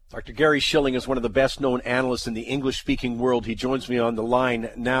Dr. Gary Schilling is one of the best-known analysts in the English-speaking world. He joins me on the line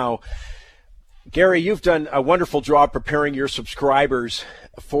now. Gary, you've done a wonderful job preparing your subscribers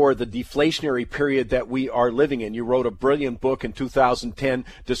for the deflationary period that we are living in. You wrote a brilliant book in 2010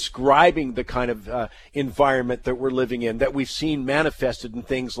 describing the kind of environment that we're living in, that we've seen manifested in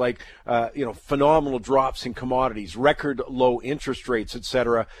things like, phenomenal drops in commodities, record low interest rates,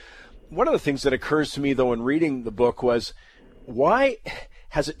 etc. One of the things that occurs to me, though, in reading the book was, why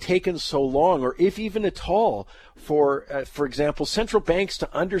has it taken so long, or if even at all, for example, central banks to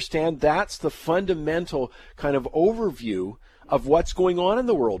understand that's the fundamental kind of overview of what's going on in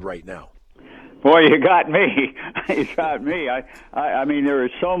the world right now? Boy, you got me. You got me. I mean, there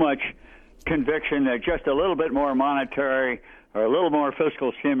is so much conviction that just a little bit more monetary or a little more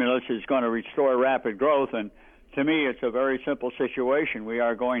fiscal stimulus is going to restore rapid growth. And to me, it's a very simple situation. We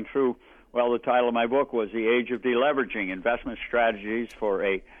are going through, well, the title of my book was The Age of Deleveraging, Investment Strategies for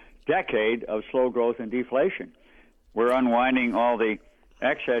a Decade of Slow Growth and Deflation. We're unwinding all the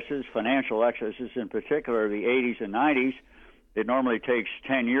excesses, financial excesses in particular, the 80s and 90s. It normally takes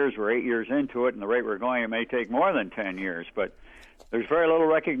 10 years. We're 8 years into it, and the rate we're going, it may take more than 10 years. But there's very little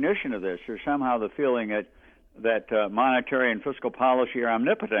recognition of this. There's somehow the feeling that monetary and fiscal policy are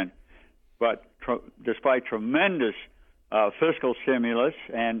omnipotent. But despite tremendous fiscal stimulus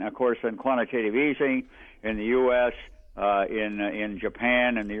and, of course, then quantitative easing in the U.S., in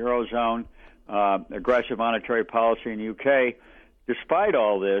Japan and the Eurozone, aggressive monetary policy in the U.K., despite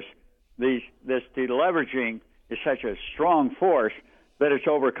all this, this deleveraging is such a strong force that it's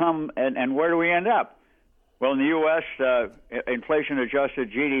overcome. And where do we end up? Well, in the U.S.,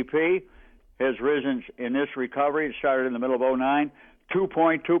 inflation-adjusted GDP has risen in this recovery. It started in the middle of 2009,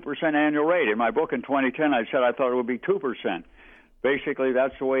 2.2% annual rate. In my book in 2010, I said I thought it would be 2%. Basically,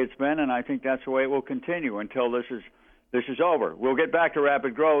 that's the way it's been, and I think that's the way it will continue until this is over. We'll get back to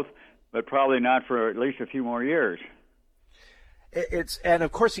rapid growth, but probably not for at least a few more years. And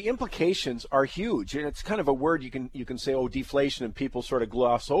of course the implications are huge, and it's kind of a word you can say, deflation, and people sort of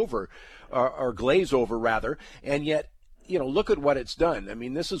gloss over or glaze over rather, and yet, look at what it's done. I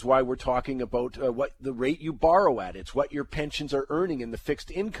mean, this is why we're talking about what the rate you borrow at. It's what your pensions are earning in the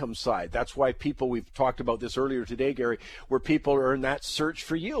fixed income side. That's why we've talked about this earlier today, Gary, where people are in that search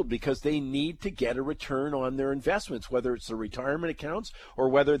for yield because they need to get a return on their investments, whether it's the retirement accounts or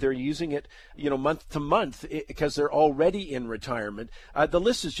whether they're using it, month to month because they're already in retirement. The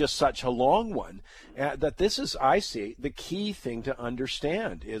list is just such a long one that this is, I see, the key thing to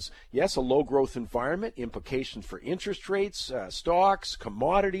understand is, yes, a low growth environment, implications for interest rates, stocks,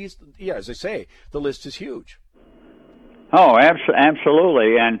 commodities. Yeah, as I say, the list is huge. Oh,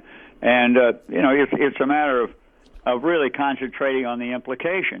 absolutely, and it's a matter of really concentrating on the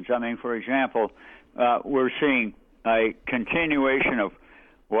implications. I mean, for example, we're seeing a continuation of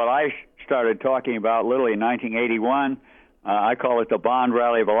what I started talking about literally in 1981. I call it the bond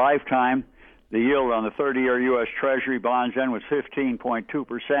rally of a lifetime. The yield on the 30-year U.S. Treasury bonds then was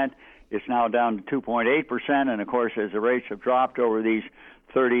 15.2%. It's now down to 2.8%, and of course, as the rates have dropped over these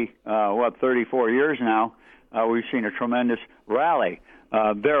 34 years now, we've seen a tremendous rally.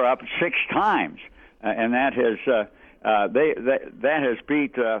 They're up 6 times, and that has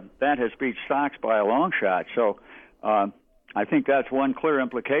beat stocks by a long shot. So, I think that's one clear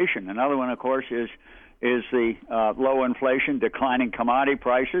implication. Another one, of course, is the low inflation, declining commodity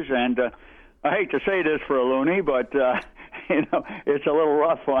prices, and I hate to say this for a loony, but it's a little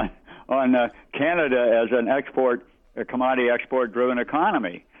rough on Canada as a commodity export-driven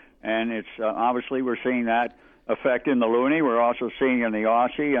economy. And it's obviously we're seeing that effect in the loonie. We're also seeing it in the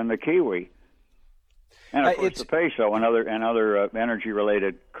Aussie and the Kiwi. And, of course, the peso and other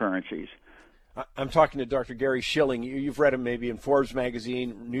energy-related currencies. I'm talking to Dr. Gary Schilling. You've read him maybe in Forbes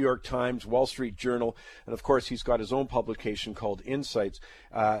magazine, New York Times, Wall Street Journal, and, of course, he's got his own publication called Insights.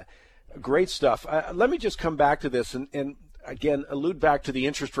 Great stuff. Let me just come back to this and again, allude back to the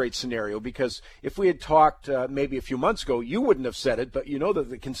interest rate scenario, because if we had talked maybe a few months ago, you wouldn't have said it, but you know that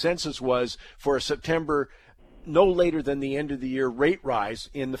the consensus was for a September, no later than the end of the year, rate rise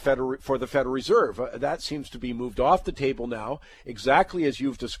for the Federal Reserve. That seems to be moved off the table now, exactly as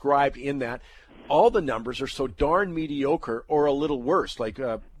you've described, in that all the numbers are so darn mediocre or a little worse, like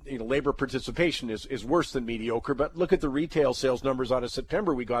labor participation is worse than mediocre, but look at the retail sales numbers out of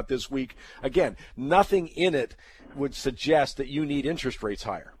September we got this week. Again, nothing in it would suggest that you need interest rates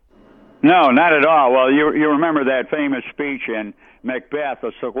higher. No, not at all. Well, you remember that famous speech in Macbeth,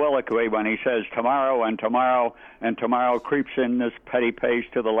 a soliloquy, when he says tomorrow and tomorrow and tomorrow creeps in this petty pace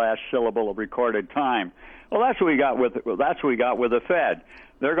to the last syllable of recorded time. Well, that's what we got with the Fed.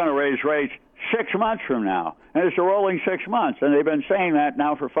 They're going to raise rates 6 months from now. And it's a rolling 6 months, and they've been saying that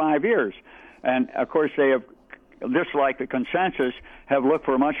now for 5 years. And, of course, they have, just like the consensus, have looked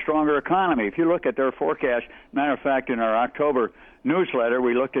for a much stronger economy. If you look at their forecast, matter of fact, in our October newsletter,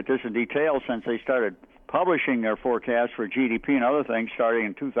 we looked at this in detail since they started publishing their forecast for GDP and other things starting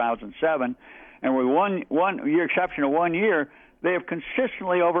in 2007. And with one year exception of 1 year, they have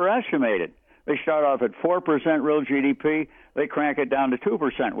consistently overestimated. They start off at 4% real GDP. They crank it down to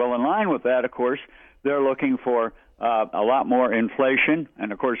 2%. Well, in line with that, of course, they're looking for a lot more inflation.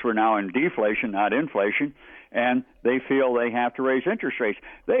 And, of course, we're now in deflation, not inflation. And they feel they have to raise interest rates.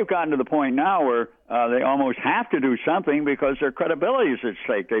 They've gotten to the point now where they almost have to do something because their credibility is at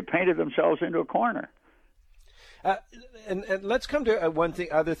stake. They painted themselves into a corner. And let's come to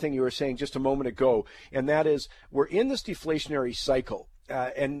other thing you were saying just a moment ago, and that is we're in this deflationary cycle.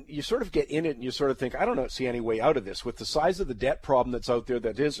 And you sort of get in it and you sort of think, I don't see any way out of this. With the size of the debt problem that's out there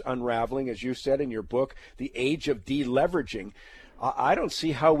that is unraveling, as you said in your book, the age of deleveraging, I don't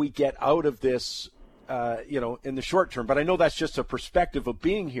see how we get out of this, in the short term. But I know that's just a perspective of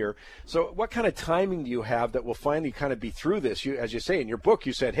being here. So what kind of timing do you have that will finally kind of be through this? You, as you say in your book,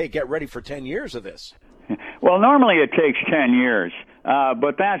 you said, hey, get ready for 10 years of this. Well, normally it takes 10 years,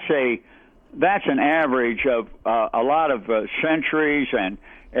 but that's an average of a lot of centuries and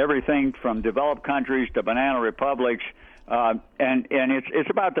everything from developed countries to banana republics, and it's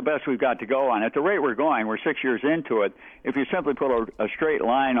about the best we've got to go on. At the rate we're going, we're 6 years into it. If you simply put a straight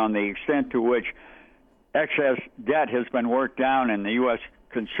line on the extent to which excess debt has been worked down in the U.S.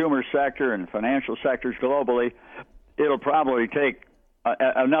 consumer sector and financial sectors globally, it'll probably take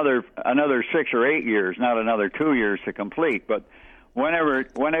another 6 or 8 years, not another 2 years to complete. But when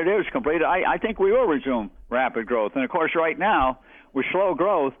it is completed, I think we will resume rapid growth. And, of course, right now, with slow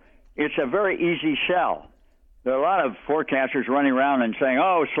growth, it's a very easy sell. There are a lot of forecasters running around and saying,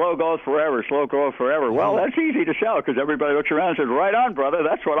 oh, slow growth forever, slow growth forever. Well, that's easy to sell because everybody looks around and says, right on, brother,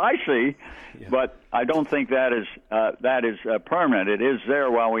 that's what I see. Yeah. But I don't think that is permanent. It is there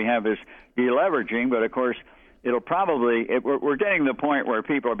while we have this deleveraging, but, of course, it'll probably we're getting to the point where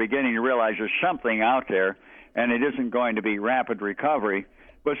people are beginning to realize there's something out there, and it isn't going to be rapid recovery.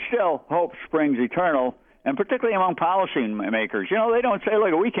 But still, hope springs eternal, and particularly among policymakers. They don't say,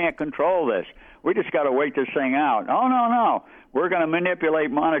 look, we can't control this. We just got to wait this thing out. Oh, no. We're going to manipulate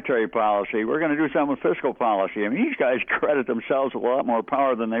monetary policy. We're going to do something with fiscal policy. I mean, these guys credit themselves with a lot more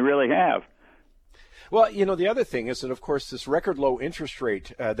power than they really have. Well, the other thing is that, of course, this record low interest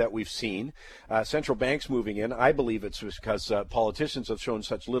rate that we've seen, central banks moving in, I believe it's because politicians have shown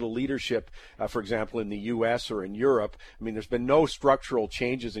such little leadership, for example, in the U.S. or in Europe. I mean, there's been no structural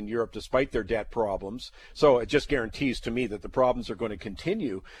changes in Europe despite their debt problems. So it just guarantees to me that the problems are going to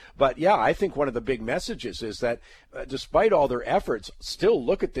continue. But, yeah, I think one of the big messages is that despite all their efforts, still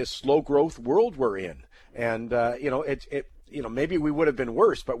look at this slow growth world we're in. And, maybe we would have been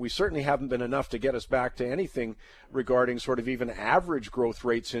worse, but we certainly haven't been enough to get us back to anything regarding sort of even average growth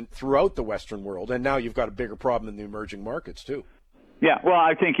rates throughout the Western world. And now you've got a bigger problem in the emerging markets too. Yeah, well,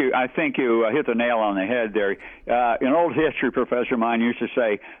 I think you hit the nail on the head there. An old history professor of mine used to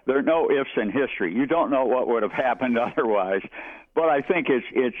say, there are no ifs in history. You don't know what would have happened otherwise. But I think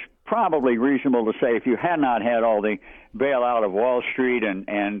it's probably reasonable to say if you had not had all the bailout of Wall Street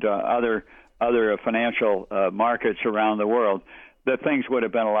and other financial markets around the world, that things would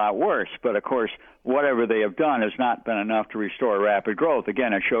have been a lot worse. But, of course, whatever they have done has not been enough to restore rapid growth.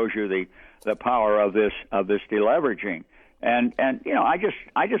 Again, it shows you the power of this deleveraging. And I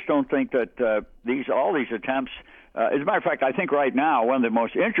just don't think that all these attempts. As a matter of fact, I think right now one of the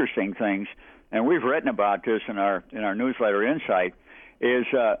most interesting things, and we've written about this in our newsletter Insight, is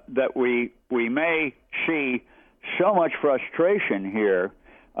that we may see so much frustration here.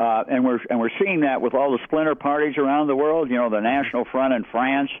 And we're seeing that with all the splinter parties around the world. The National Front in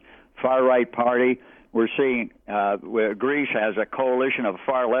France, far right party. We're seeing where Greece has a coalition of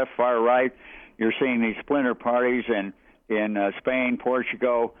far left, far right. You're seeing these splinter parties in Spain,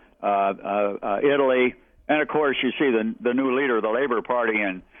 Portugal, Italy, and of course you see the new leader of the Labour Party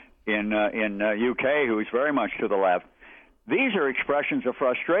in UK, who's very much to the left. These are expressions of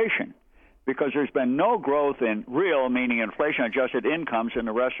frustration, because there's been no growth in real, meaning inflation-adjusted incomes in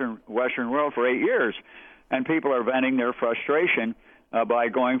the Western world for 8 years. And people are venting their frustration by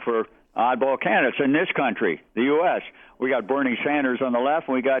going for oddball candidates. In this country, the U.S., we got Bernie Sanders on the left,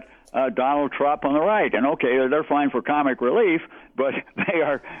 and we got Donald Trump on the right. And, okay, they're fine for comic relief, but they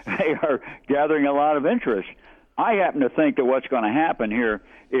are gathering a lot of interest. I happen to think that what's going to happen here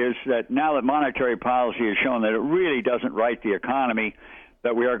is that now that monetary policy has shown that it really doesn't right the economy,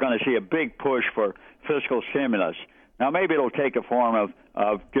 that we are going to see a big push for fiscal stimulus. Now, maybe it'll take a form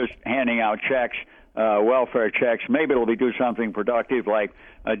of just handing out checks, welfare checks. Maybe it'll do something productive like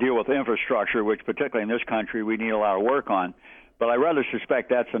deal with infrastructure, which particularly in this country we need a lot of work on. But I rather suspect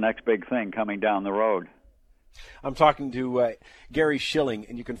that's the next big thing coming down the road. I'm talking to Gary Shilling,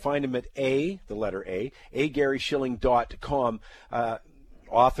 and you can find him at the letter GaryShilling.com.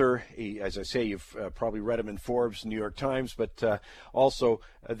 Author, as I say, you've probably read him in Forbes, New York Times, but also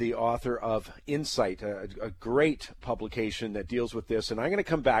the author of Insight, a great publication that deals with this. And I'm going to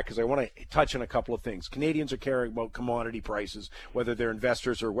come back because I want to touch on a couple of things. Canadians are caring about commodity prices, whether they're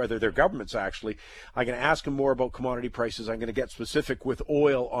investors or whether they're governments, actually. I'm going to ask them more about commodity prices. I'm going to get specific with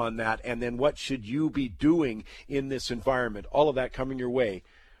oil on that. And then what should you be doing in this environment? All of that coming your way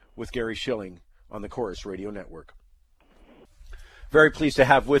with Gary Shilling on the Chorus Radio Network. Very pleased to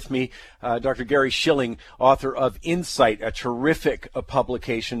have with me Dr. Gary Shilling, author of Insight, a terrific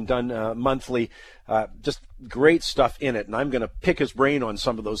publication done monthly. Just great stuff in it, and I'm going to pick his brain on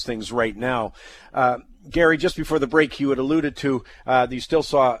some of those things right now. Gary, just before the break, you had alluded to you still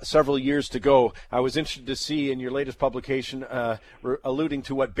saw several years to go. I was interested to see in your latest publication alluding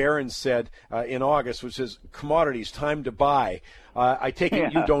to what Barron's said in August, which is commodities, time to buy. I take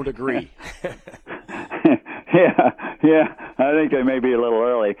it you don't agree. Yeah, I think they may be a little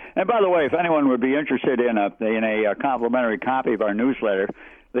early. And by the way, if anyone would be interested in a complimentary copy of our newsletter,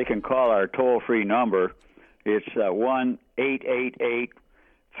 they can call our toll-free number. It's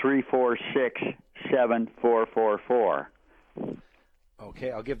 1-888-346-7444.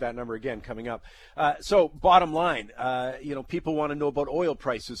 Okay, I'll give that number again coming up. So bottom line, people want to know about oil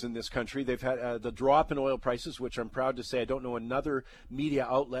prices in this country. They've had the drop in oil prices, which I'm proud to say I don't know another media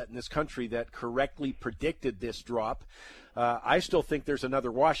outlet in this country that correctly predicted this drop. I still think there's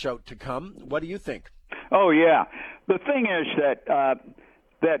another washout to come. What do you think? Oh, yeah. The thing is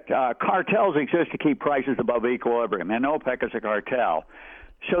that cartels exist to keep prices above equilibrium, and OPEC is a cartel.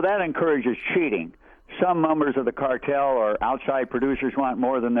 So that encourages cheating. Some members of the cartel or outside producers want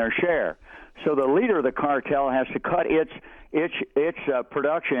more than their share. So the leader of the cartel has to cut its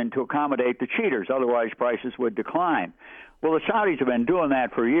production to accommodate the cheaters. Otherwise, prices would decline. Well, the Saudis have been doing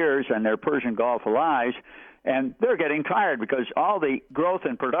that for years, and their Persian Gulf allies, and they're getting tired because all the growth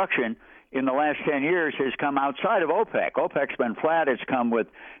in production in the last 10 years has come outside of OPEC. OPEC's been flat. It's come with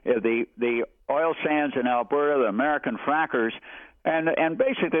the oil sands in Alberta, the American frackers. And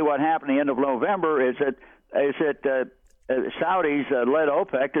basically what happened at the end of November is that Saudis led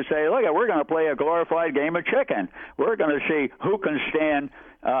OPEC to say, look, we're going to play a glorified game of chicken. We're going to see who can stand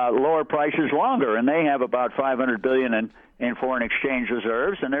lower prices longer. And they have about $500 billion in foreign exchange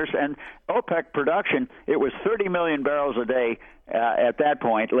reserves. And OPEC production, it was 30 million barrels a day at that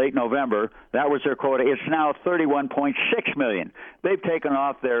point, late November. That was their quota. It's now 31.6 million. They've taken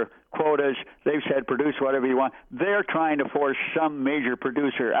off their quotas. They've said produce whatever you want. They're trying to force some major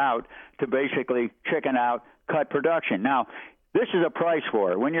producer out to basically chicken out, cut production. Now, this is a price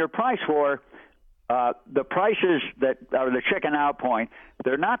war. When you're a price war, the prices that are the chicken out point,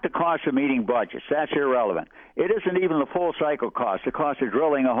 they're not the cost of meeting budgets. That's irrelevant. It isn't even the full cycle cost, the cost of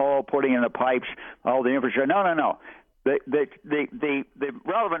drilling a hole, putting in the pipes, all the infrastructure. No. The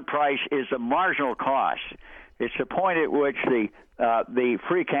relevant price is the marginal cost. It's the point at which the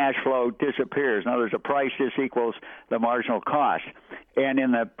free cash flow disappears. In other words, the price just equals the marginal cost. And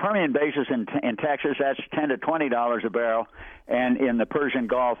in the Permian Basin in Texas, that's $10 to $20 a barrel, and in the Persian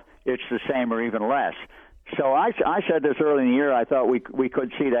Gulf, it's the same or even less. So I said this early in the year. I thought we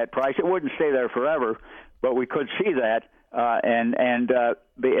could see that price. It wouldn't stay there forever, but we could see that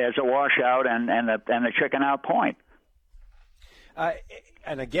as a washout and the chicken out point.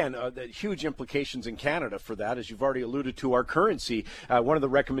 And again, the huge implications in Canada for that, as you've already alluded to, our currency. One of the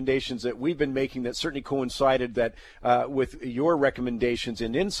recommendations that we've been making that certainly coincided with your recommendations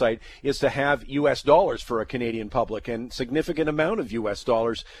in Insight is to have U.S. dollars for a Canadian public and significant amount of U.S.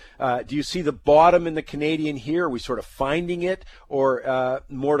 dollars. Do you see the bottom in the Canadian here? Are we sort of finding it, or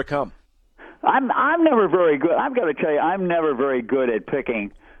more to come? I'm never very good. I've got to tell you, I'm never very good at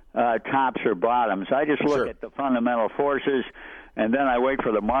picking tops or bottoms. I just look at the fundamental forces, and then I wait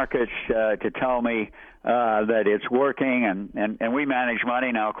for the markets to tell me that it's working, and we manage money.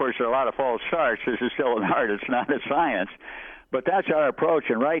 Now, of course, there are a lot of false starts. This is still an art. It's not a science. But that's our approach.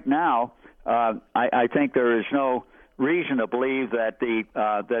 And right now, I think there is no reason to believe that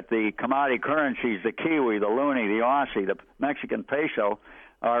the commodity currencies, the Kiwi, the Loonie, the Aussie, the Mexican peso,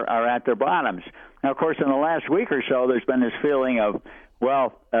 are at their bottoms. Now, of course, in the last week or so, there's been this feeling of,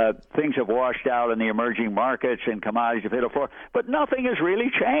 things have washed out in the emerging markets and commodities have hit a floor, but nothing has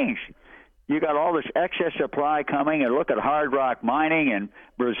really changed. You got all this excess supply coming, and look at hard rock mining in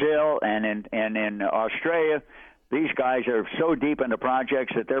Brazil and in Australia. These guys are so deep into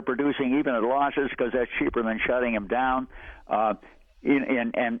projects that they're producing even at losses because that's cheaper than shutting them down.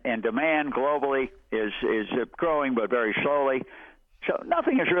 And demand globally is growing, but very slowly. So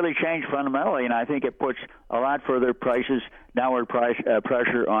nothing has really changed fundamentally, and I think it puts a lot further downward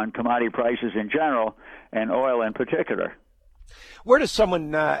pressure on commodity prices in general, and oil in particular. Where does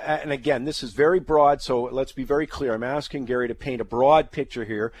someone, and again, this is very broad, so let's be very clear. I'm asking Gary to paint a broad picture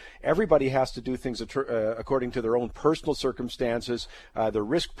here. Everybody has to do things according to their own personal circumstances, their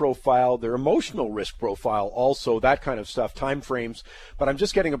risk profile, their emotional risk profile also, that kind of stuff, time frames. But I'm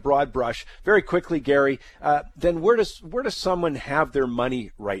just getting a broad brush. Very quickly, Gary, then where does someone have their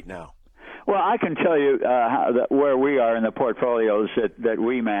money right now? Well, I can tell you where we are in the portfolios that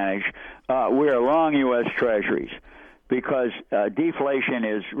we manage. We are long U.S. Treasuries, because deflation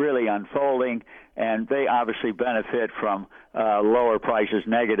is really unfolding, and they obviously benefit from lower prices,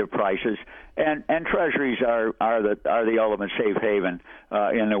 negative prices, and treasuries are the ultimate safe haven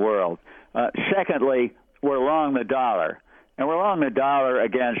in the world. Secondly, we're long the dollar, and we're long the dollar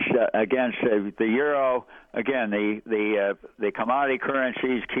against the euro. Again, the commodity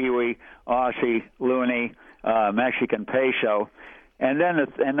currencies: Kiwi, Aussie, Loonie, Mexican peso. And then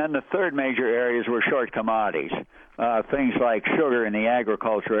the third major area is we're short commodities, things like sugar in the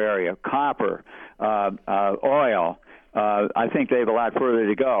agriculture area, copper, oil. I think they have a lot further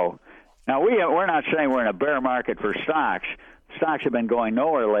to go. Now, we're not saying we're in a bear market for stocks. Stocks have been going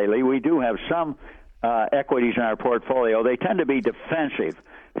nowhere lately. We do have some equities in our portfolio. They tend to be defensive,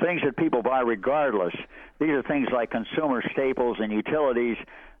 things that people buy regardless. These are things like consumer staples and utilities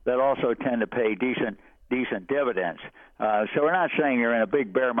that also tend to pay decent dividends. So we're not saying you're in a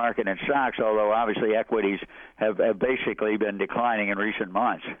big bear market in stocks, although obviously equities have basically been declining in recent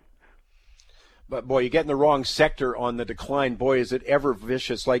months. But, boy, you get in the wrong sector on the decline. Boy, is it ever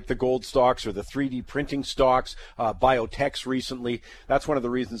vicious, like the gold stocks or the 3D printing stocks, biotechs recently. That's one of the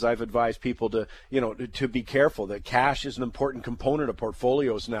reasons I've advised people to be careful. That cash is an important component of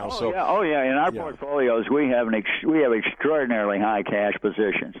portfolios now. Oh, yeah. In our portfolios, we have extraordinarily high cash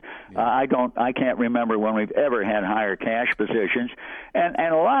positions. Yeah. I can't remember when we've ever had higher cash positions. And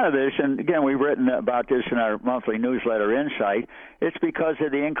a lot of this, and again, we've written about this in our monthly newsletter, Insight, it's because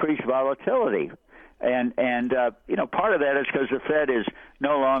of the increased volatility. And part of that is because the Fed is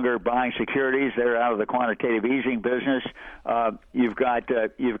no longer buying securities; they're out of the quantitative easing business. You've got a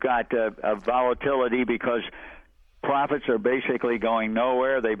volatility because profits are basically going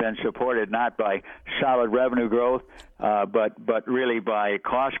nowhere. They've been supported not by solid revenue growth, but really by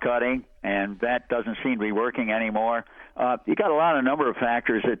cost cutting, and that doesn't seem to be working anymore. You got a number of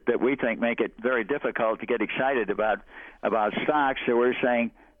factors that we think make it very difficult to get excited about stocks. So we're saying,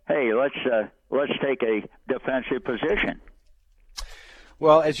 hey, let's take a defensive position.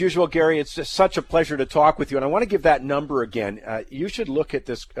 Well, as usual, Gary, it's just such a pleasure to talk with you. And I want to give that number again. You should look at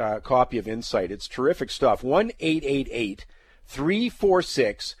this copy of Insight. It's terrific stuff.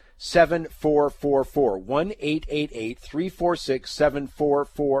 1-888-346-7444.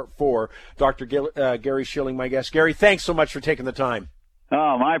 1-888-346-7444. Dr. Gary Shilling, my guest. Gary, thanks so much for taking the time.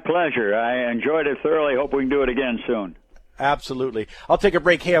 Oh, my pleasure. I enjoyed it thoroughly. Hope we can do it again soon. Absolutely. I'll take a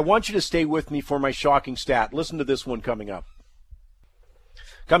break. Hey, I want you to stay with me for my shocking stat. Listen to this one coming up.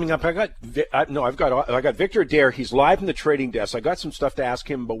 Coming up, I got Victor Adair. He's live in the trading desk. I got some stuff to ask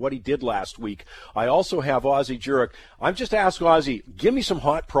him about what he did last week. I also have Ozzie Jurek. I've just asked Ozzie, give me some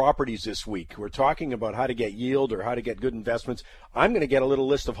hot properties this week. We're talking about how to get yield or how to get good investments. I'm going to get a little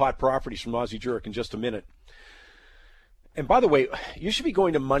list of hot properties from Ozzie Jurek in just a minute. And by the way, you should be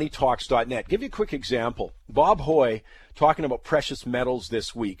going to moneytalks.net. Give you a quick example. Bob Hoy, talking about precious metals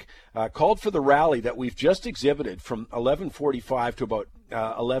this week, called for the rally that we've just exhibited from 1145 to about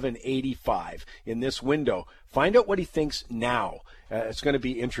 1185 in this window. Find out what he thinks now. It's going to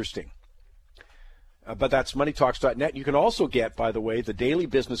be interesting. But that's moneytalks.net. You can also get, by the way, the daily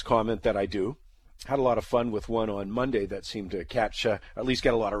business comment that I do. Had a lot of fun with one on Monday that seemed to catch, at least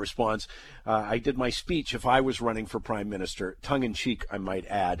get a lot of response. I did my speech if I was running for Prime Minister, tongue-in-cheek, I might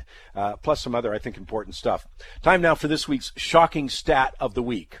add, plus some other, I think, important stuff. Time now for this week's shocking stat of the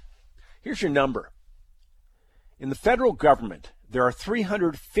week. Here's your number. In the federal government, there are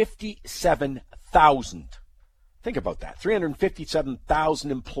 357,000. Think about that, 357,000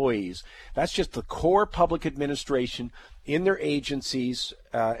 employees. That's just the core public administration in their agencies,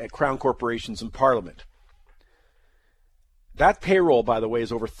 at Crown corporations and Parliament. That payroll, by the way,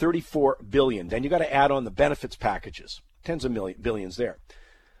 is over $34 billion. Then you got to add on the benefits packages, tens of billions there.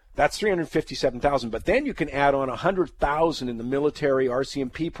 That's 357,000. But then you can add on 100,000 in the military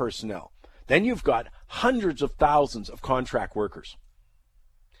RCMP personnel. Then you've got hundreds of thousands of contract workers.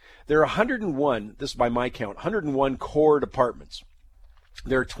 There are 101, this is by my count, 101 core departments.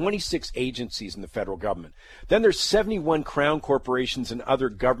 There are 26 agencies in the federal government. Then there's 71 crown corporations and other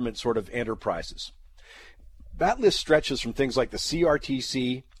government sort of enterprises. That list stretches from things like the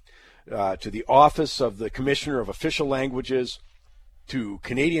CRTC to the Office of the Commissioner of Official Languages, to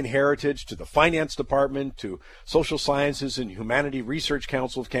Canadian Heritage, to the Finance Department, to Social Sciences and Humanity Research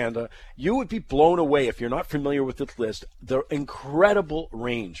Council of Canada. You would be blown away if you're not familiar with this list, the incredible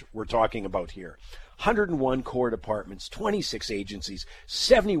range we're talking about here. 101 core departments, 26 agencies,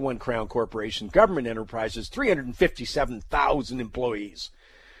 71 crown corporations, government enterprises, 357,000 employees.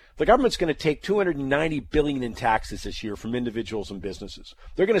 The government's going to take $290 billion in taxes this year from individuals and businesses.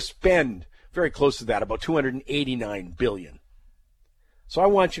 They're going to spend very close to that, about $289 billion. So I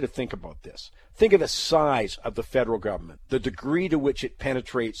want you to think about this. Think of the size of the federal government, the degree to which it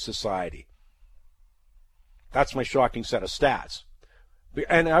penetrates society. That's my shocking set of stats.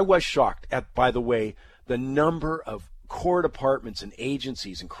 And I was shocked at, by the way, the number of core departments and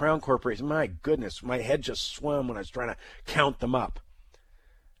agencies and crown corporations. My goodness, my head just swam when I was trying to count them up.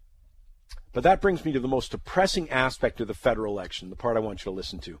 But that brings me to the most depressing aspect of the federal election, the part I want you to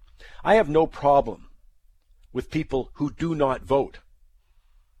listen to. I have no problem with people who do not vote.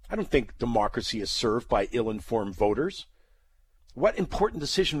 I don't think democracy is served by ill-informed voters. What important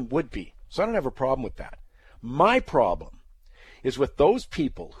decision would be? So I don't have a problem with that. My problem is with those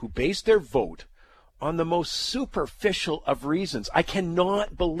people who base their vote on the most superficial of reasons. I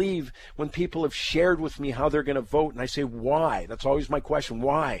cannot believe when people have shared with me how they're going to vote, and I say, why? That's always my question,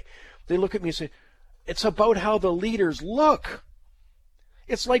 why? They look at me and say, it's about how the leaders look.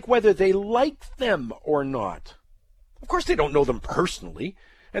 It's like whether they like them or not. Of course, they don't know them personally,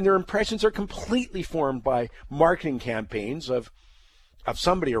 and their impressions are completely formed by marketing campaigns of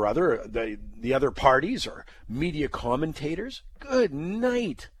somebody or other, the other parties or media commentators. Good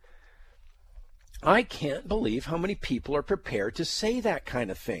night. I can't believe how many people are prepared to say that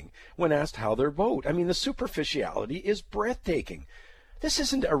kind of thing when asked how they vote. I mean, the superficiality is breathtaking. This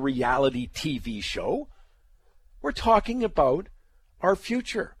isn't a reality TV show. We're talking about our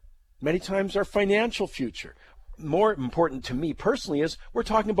future, many times our financial future. More important to me personally is we're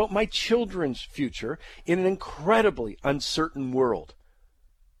talking about my children's future in an incredibly uncertain world.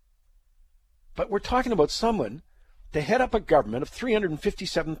 But we're talking about someone to head up a government of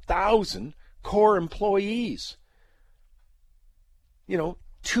 357,000 core employees.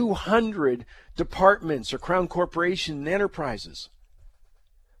 200 departments or crown corporation enterprises.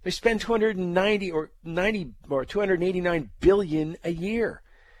 They spend 289 billion a year.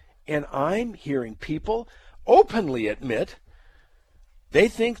 And I'm hearing people openly admit they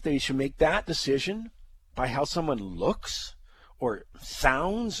think they should make that decision by how someone looks or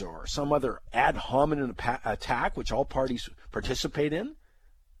sounds or some other ad hominem attack which all parties participate in.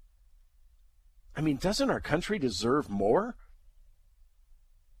 I mean, doesn't our country deserve more?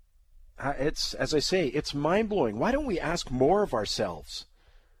 It's, as I say, it's mind-blowing. Why don't we ask more of ourselves?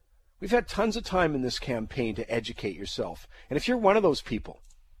 We've had tons of time in this campaign to educate yourself. And if you're one of those people,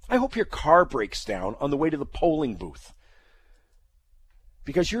 I hope your car breaks down on the way to the polling booth.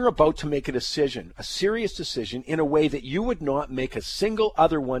 Because you're about to make a decision, a serious decision, in a way that you would not make a single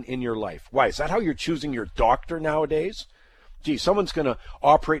other one in your life. Why? Is that how you're choosing your doctor nowadays? Gee, someone's going to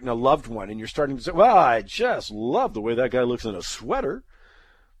operate on a loved one, and you're starting to say, well, I just love the way that guy looks in a sweater.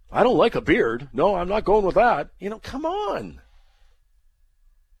 I don't like a beard. No, I'm not going with that. Come on.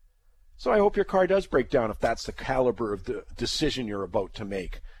 So I hope your car does break down if that's the caliber of the decision you're about to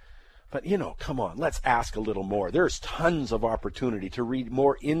make. But, come on, let's ask a little more. There's tons of opportunity to read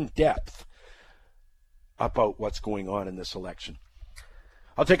more in depth about what's going on in this election.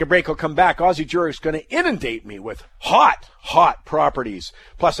 I'll take a break. I'll come back. Aussie Juror's going to inundate me with hot properties.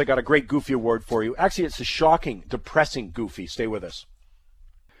 Plus, I got a great Goofy award for you. Actually, it's a shocking, depressing Goofy. Stay with us.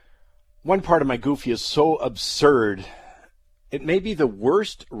 One part of my Goofy is so absurd. It may be the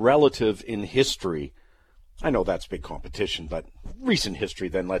worst relative in history. I know that's big competition, but recent history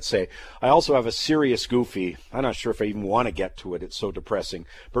then, let's say. I also have a serious Goofy. I'm not sure if I even want to get to it. It's so depressing.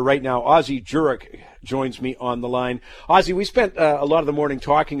 But right now, Aussie Jurek joins me on the line. Aussie, we spent a lot of the morning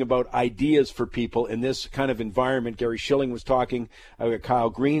talking about ideas for people in this kind of environment. Gary Schilling was talking with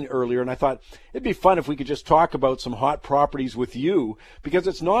Kyle Green earlier, and I thought it'd be fun if we could just talk about some hot properties with you, because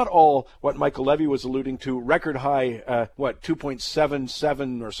it's not all what Michael Levy was alluding to, record high,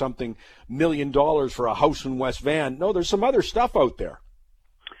 $2.77 or something million for a house in West Van. No, there's some other stuff out there.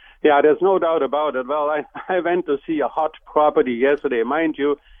 Yeah, there's no doubt about it. Well, I went to see a hot property yesterday. Mind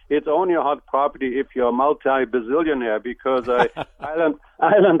you, it's only a hot property if you're a multi-bazillionaire, because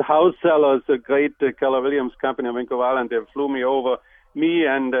Island House Sellers, a great Keller Williams company in Vancouver Island, they flew me over me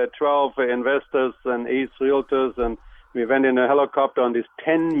and 12 investors and Ace Realtors, and we went in a helicopter on this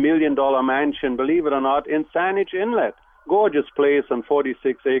 $10 million mansion, believe it or not, in Saanich Inlet. Gorgeous place on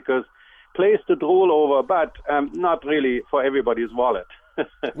 46 acres. Place to drool over, but not really for everybody's wallet.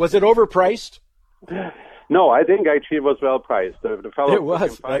 Was it overpriced? No, I think actually it was well priced. The fellow it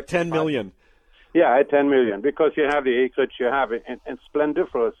was at $10 million. Yeah, at $10 million, because you have the acreage, you have it in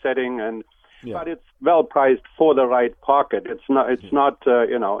splendiferous setting, and but it's well priced for the right pocket. It's not. It is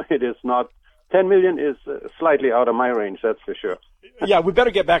not. $10 million is slightly out of my range, that's for sure. Yeah, we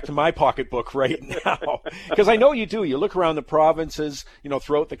better get back to my pocketbook right now, because I know you do. You look around the provinces,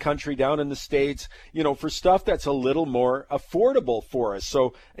 throughout the country, down in the States, for stuff that's a little more affordable for us.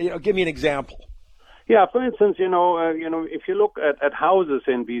 So, give me an example. Yeah, for instance, if you look at houses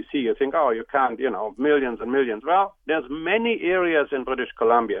in BC, you think, oh, you can't, millions and millions. Well, there's many areas in British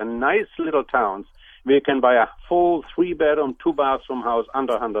Columbia, nice little towns, where you can buy a full 3-bedroom, 2-bathroom house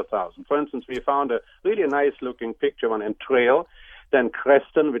under $100,000. For instance, we found a really nice-looking picture one in Trail, then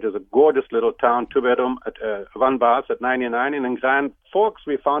Creston, which is a gorgeous little town, 2-bedroom, 1 bath at $99,000. And in Grand Forks,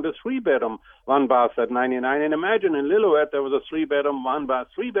 we found a 3-bedroom, 1 bath at $99,000. And imagine in Lillooet, there was a 3-bedroom, 1 bath,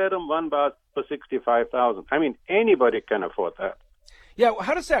 3-bedroom, 1 bath for $65,000. I mean, anybody can afford that. Yeah,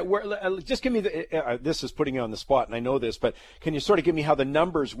 how does that work? Just give me this is putting you on the spot, and I know this, but can you sort of give me how the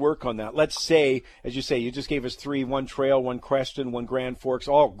numbers work on that? Let's say, as you say, you just gave us 3, 1 Trail, 1 Creston, 1 Grand Forks,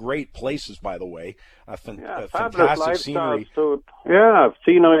 all great places, by the way. Fantastic scenery. Yeah,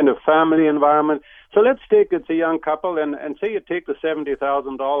 scenery in a family environment. So let's take it's a young couple, and say you take the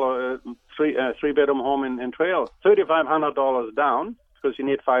 $70,000 3-bedroom home in Trail, $3,500 down, because you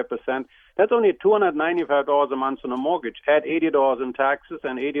need 5%. That's only $295 a month on a mortgage. Add $80 in taxes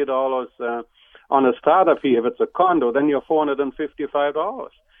and $80 on a starter fee. If it's a condo, then you're $455.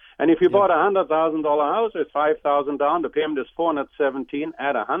 And if you bought a $100,000 house with $5,000 down, the payment is $417.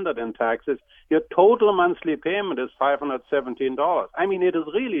 Add $100 in taxes, your total monthly payment is $517. I mean, it is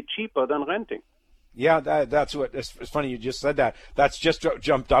really cheaper than renting. Yeah, that's what. It's funny you just said that. That's just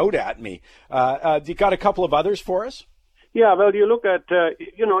jumped out at me. You got a couple of others for us? Yeah, well, you look at,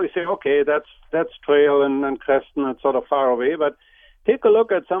 you say, okay, that's Trail and Creston, it's sort of far away, but take a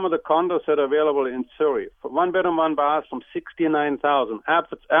look at some of the condos that are available in Surrey. 1-bedroom, 1 bath from $69,000.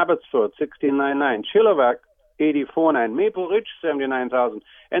 Abbotsford, $69,900. Chilliwack, $84,900. Maple Ridge, $79,000.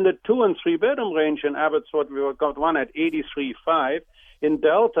 And the 2- and 3-bedroom range in Abbotsford, we got one at $83,500. In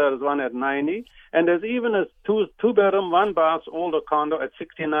Delta, there's one at $90,000. And there's even a 2-bedroom, 1 bath older condo at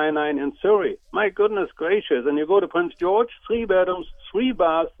 $69,900 in Surrey. My goodness gracious. And you go to Prince George, 3 bedrooms, 3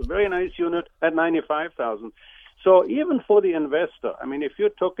 baths, a very nice unit at $95,000. So even for the investor, I mean, if you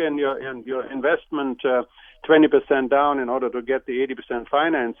took in your investment 20% down in order to get the 80%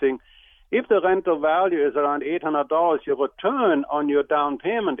 financing, if the rental value is around $800, your return on your down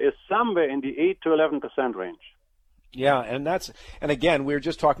payment is somewhere in the 8 to 11% range. Yeah, and again, we were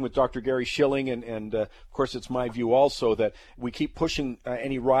just talking with Dr. Gary Schilling, and of course it's my view also that we keep pushing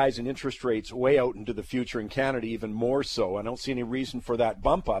any rise in interest rates way out into the future in Canada, even more so. I don't see any reason for that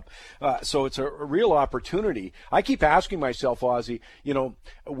bump up. So it's a real opportunity. I keep asking myself, Ozzy,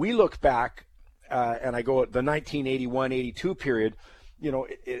 we look back and I go at the 1981-82 period.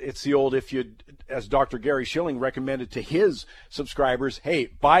 It's the old, as Dr. Gary Schilling recommended to his subscribers, hey,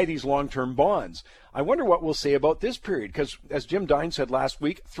 buy these long-term bonds. I wonder what we'll say about this period, because as Jim Dine said last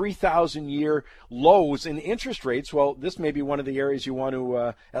week, 3,000-year lows in interest rates. Well, this may be one of the areas you want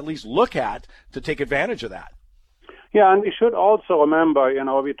to at least look at to take advantage of that. Yeah, and we should also remember,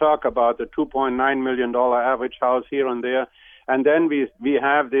 we talk about the $2.9 million average house here and there. And then we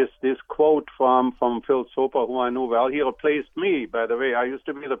have this quote from Phil Soper, who I know well. He replaced me, by the way. I used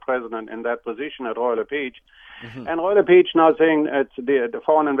to be the president in that position at Royal LePage. Mm-hmm. And Royal LePage now saying the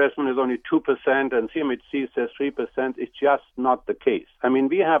foreign investment is only 2% and CMHC says 3%. It's just not the case. I mean,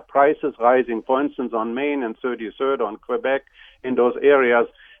 we have prices rising, for instance, on Maine and 33rd, on Quebec, in those areas.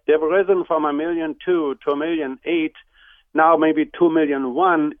 They've risen from $1.2 million to $1.8 million. Now maybe $2.1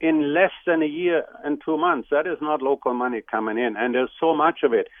 million in less than a year and 2 months. That is not local money coming in, and there's so much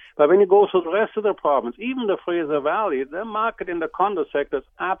of it. But when you go through the rest of the province, even the Fraser Valley, the market in the condo sector is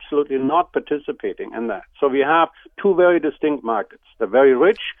absolutely not participating in that. So we have two very distinct markets. The very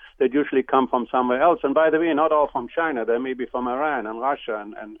rich that usually come from somewhere else, and by the way, not all from China. They may be from Iran and Russia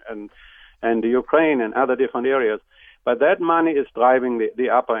and the Ukraine and other different areas. But that money is driving the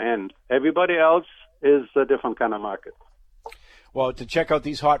upper end. Everybody else is a different kind of market. Well, to check out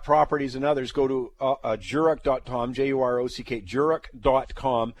these hot properties and others, go to Jurock.com, Jurock,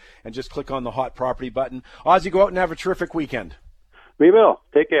 Jurock.com, and just click on the hot property button. Ozzy, go out and have a terrific weekend. We will.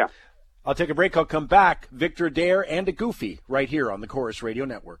 Take care. I'll take a break. I'll come back. Victor Adair and a Goofy right here on the Chorus Radio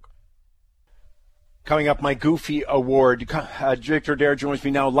Network. Coming up, my Goofy Award. Victor Adair joins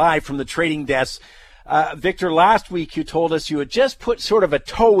me now live from the trading desk. Victor, last week you told us you had just put sort of a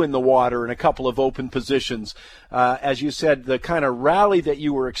toe in the water in a couple of open positions. As you said, the kind of rally that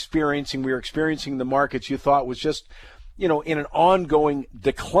you were experiencing, we were experiencing in the markets, you thought was just, in an ongoing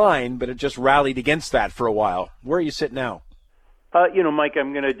decline, but it just rallied against that for a while. Where are you sitting now? Mike,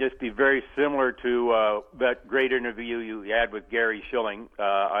 I'm going to just be very similar to that great interview you had with Gary Schilling.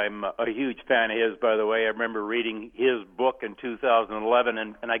 I'm a huge fan of his, by the way. I remember reading his book in 2011,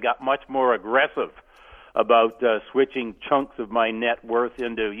 and I got much more aggressive about switching chunks of my net worth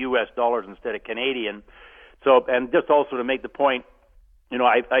into U.S. dollars instead of Canadian. So, and just also to make the point,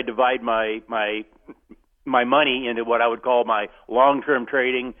 I divide my money into what I would call my long-term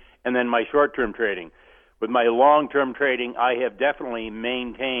trading and then my short-term trading. With my long-term trading, I have definitely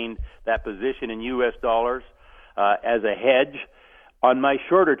maintained that position in U.S. dollars as a hedge. On my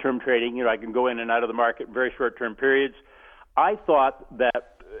shorter-term trading, I can go in and out of the market in very short-term periods. I thought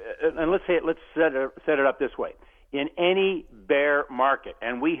that, and let's set it up this way. In any bear market,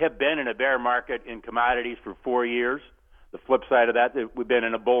 and we have been in a bear market in commodities for 4 years. The flip side of that, we've been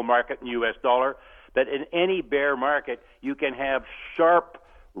in a bull market in U.S. dollar. But in any bear market, you can have sharp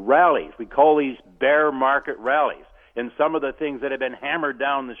rallies. We call these bear market rallies. And some of the things that have been hammered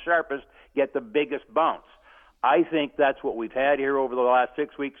down the sharpest get the biggest bounce. I think that's what we've had here over the last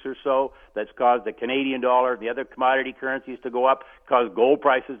 6 weeks or so. That's caused the Canadian dollar, the other commodity currencies to go up, caused gold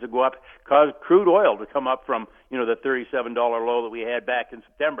prices to go up, caused crude oil to come up from, the $37 low that we had back in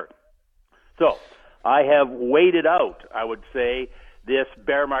September. So I have waited out, I would say, this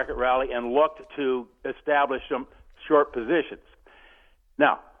bear market rally and looked to establish some short positions.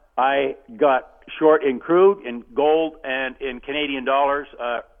 Now, I got short in crude, in gold, and in Canadian dollars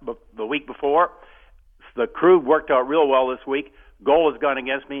the week before. The crude worked out real well this week. Gold has gone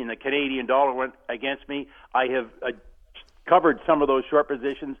against me, and the Canadian dollar went against me. I have covered some of those short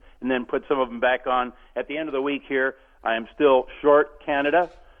positions and then put some of them back on. At the end of the week here, I am still short Canada.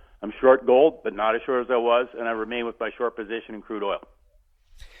 I'm short gold, but not as short as I was, and I remain with my short position in crude oil.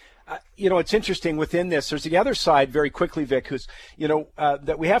 It's interesting within this. There's the other side very quickly, Vic, who's,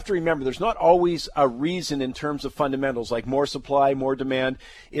 that we have to remember there's not always a reason in terms of fundamentals like more supply, more demand.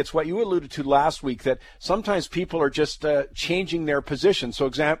 It's what you alluded to last week that sometimes people are just changing their position.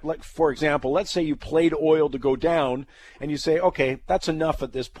 So, for example, let's say you played oil to go down and you say, okay, that's enough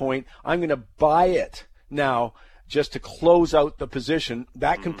at this point. I'm going to buy it now just to close out the position.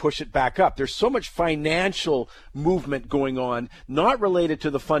 That can push it back up. There's so much financial movement going on, not related to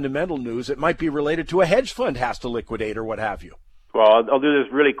the fundamental news. It might be related to a hedge fund has to liquidate or what have you. Well, I'll do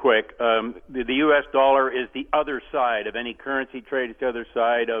this really quick. The U.S. dollar is the other side of any currency trade. It's the other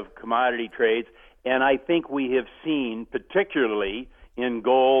side of commodity trades. And I think we have seen, particularly in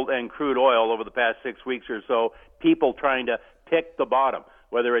gold and crude oil over the past 6 weeks or so, people trying to pick the bottom,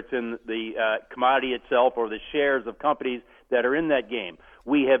 whether it's in the commodity itself or the shares of companies that are in that game.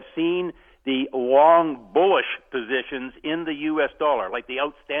 We have seen the long bullish positions in the U.S. dollar, like the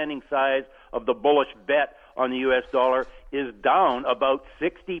outstanding size of the bullish bet on the U.S. dollar is down about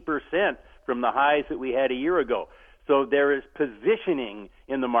 60% from the highs that we had a year ago. So there is positioning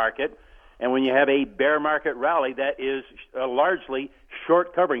in the market, and when you have a bear market rally, that is largely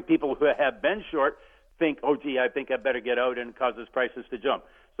short covering. People who have been short think, oh, gee, I think I better get out, and causes prices to jump.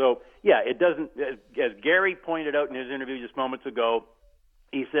 So, yeah, it doesn't, as Gary pointed out in his interview just moments ago,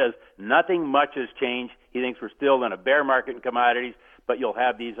 he says nothing much has changed. He thinks we're still in a bear market in commodities, but you'll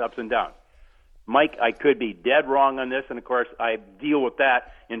have these ups and downs. Mike, I could be dead wrong on this, and, of course, I deal with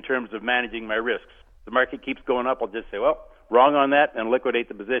that in terms of managing my risks. The market keeps going up, I'll just say, well, wrong on that, and liquidate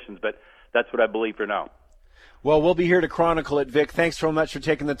the positions, but that's what I believe for now. Well, we'll be here to chronicle it, Vic. Thanks so much for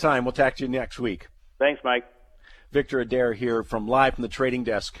taking the time. We'll talk to you next week. Thanks, Mike. Victor Adair here from live from the trading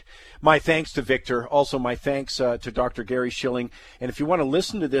desk. My thanks to Victor. Also, my thanks to Dr. Gary Schilling. And if you want to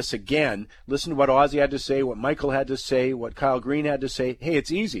listen to this again, listen to what Ozzy had to say, what Michael had to say, what Kyle Green had to say. Hey,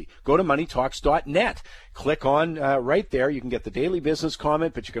 it's easy. Go to moneytalks.net. Click on right there. You can get the daily business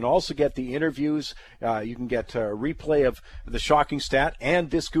comment, but you can also get the interviews. You can get a replay of the shocking stat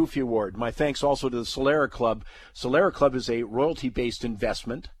and this Goofy Award. My thanks also to the Solera Club. Solera Club is a royalty-based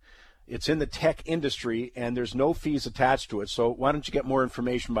investment. It's in the tech industry, and there's no fees attached to it. So why don't you get more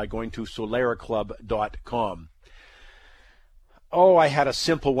information by going to soleraclub.com. Oh, I had a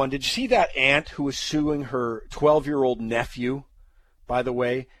simple one. Did you see that aunt who was suing her 12-year-old nephew by the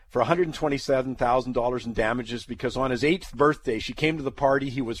way, for $127,000 in damages because on his 8th birthday, she came to the party.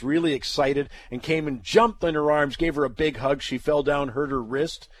 He was really excited and came and jumped in her arms, gave her a big hug. She fell down, hurt her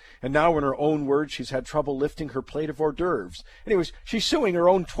wrist. And now, in her own words, she's had trouble lifting her plate of hors d'oeuvres. Anyways, she's suing her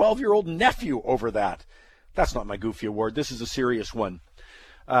own 12-year-old nephew over that. That's not my Goofy Award. This is a serious one.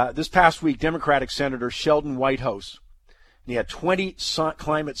 This past week, Democratic Senator Sheldon Whitehouse, he had 20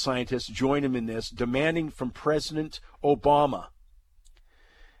 climate scientists join him in this, demanding from President Obama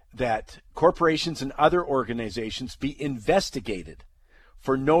that corporations and other organizations be investigated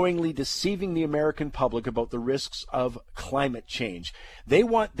for knowingly deceiving the American public about the risks of climate change. They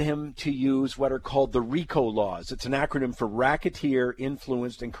want them to use what are called the RICO laws. It's an acronym for Racketeer,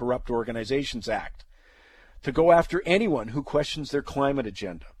 Influenced, and Corrupt Organizations Act, to go after anyone who questions their climate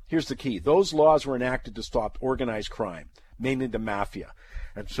agenda. Here's the key. Those laws were enacted to stop organized crime, mainly the mafia,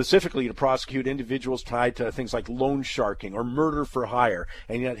 and specifically to prosecute individuals tied to things like loan sharking or murder for hire.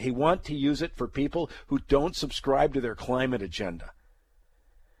 And yet he wants to use it for people who don't subscribe to their climate agenda.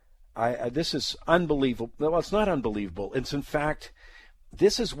 This is unbelievable. Well, it's not unbelievable. It's, in fact,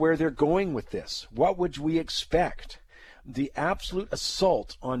 this is where they're going with this. What would we expect? The absolute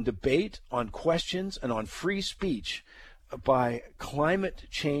assault on debate, on questions, and on free speech by climate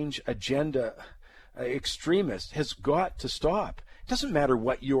change agenda extremists has got to stop. It doesn't matter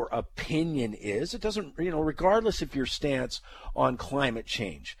what your opinion is. It doesn't, regardless of your stance on climate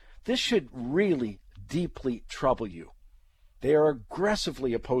change. This should really deeply trouble you. They are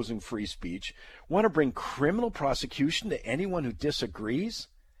aggressively opposing free speech, want to bring criminal prosecution to anyone who disagrees.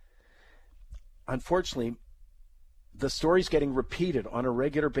 Unfortunately, the story's getting repeated on a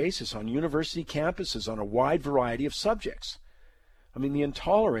regular basis on university campuses on a wide variety of subjects. I mean, the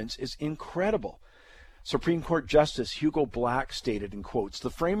intolerance is incredible. Supreme Court Justice Hugo Black stated in quotes, "The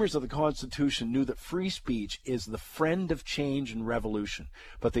framers of the Constitution knew that free speech is the friend of change and revolution,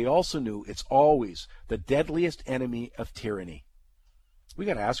 but they also knew it's always the deadliest enemy of tyranny." We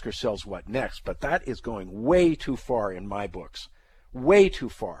got to ask ourselves what next, but that is going way too far in my books. Way too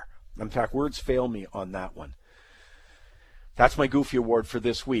far. In fact, words fail me on that one. That's my Goofy Award for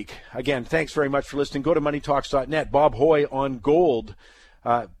this week. Again, thanks very much for listening. Go to moneytalks.net. Bob Hoy on gold.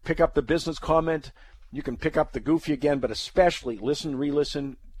 Pick up the business comment. You can pick up the Goofy again, but especially listen,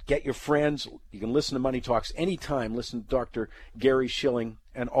 re-listen, get your friends. You can listen to Money Talks anytime. Listen to Dr. Gary Schilling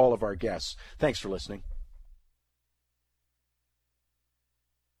and all of our guests. Thanks for listening.